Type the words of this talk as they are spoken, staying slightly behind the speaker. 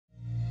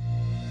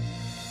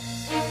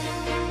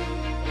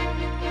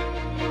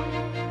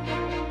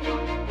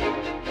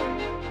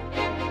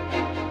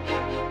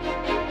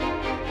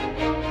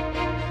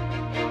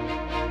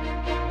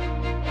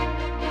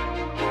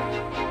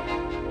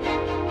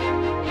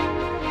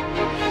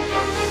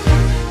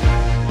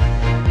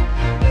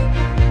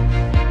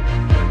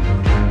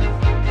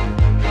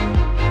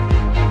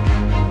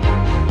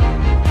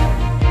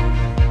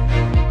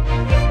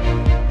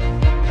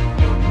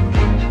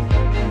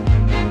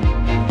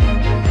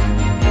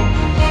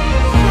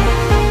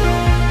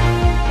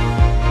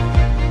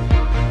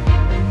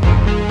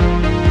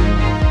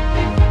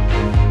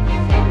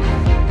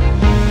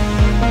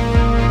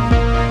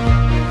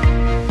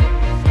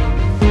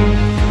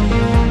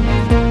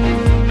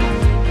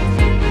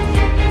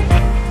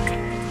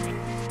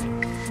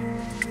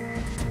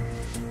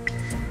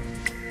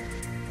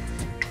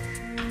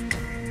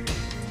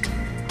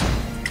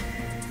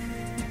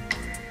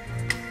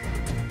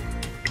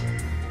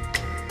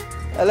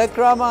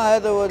Elecrama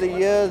has over the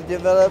years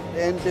developed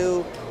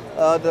into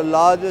the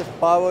largest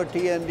power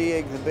T&D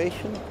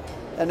exhibition,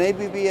 and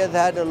ABB has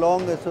had a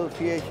long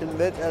association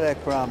with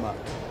Elecrama.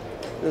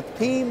 The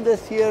theme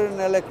this year in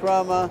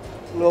Elecrama,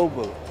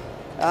 Global,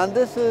 and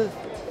this is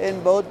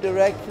in both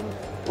directions.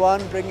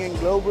 One, bringing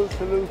global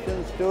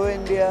solutions to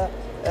India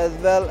as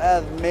well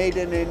as made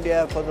in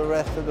India for the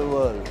rest of the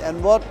world.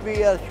 And what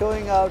we are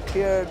showing out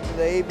here in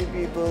the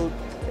ABB booth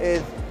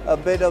is a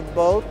bit of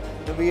both.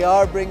 We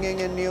are bringing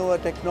in newer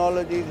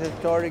technologies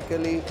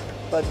historically,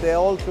 but there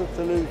are also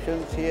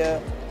solutions here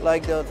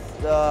like the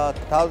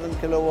 1000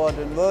 kilowatt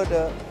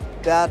inverter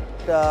that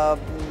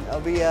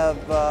we have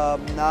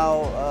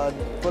now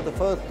for the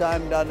first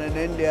time done in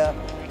India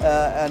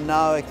and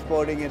now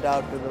exporting it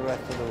out to the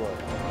rest of the world.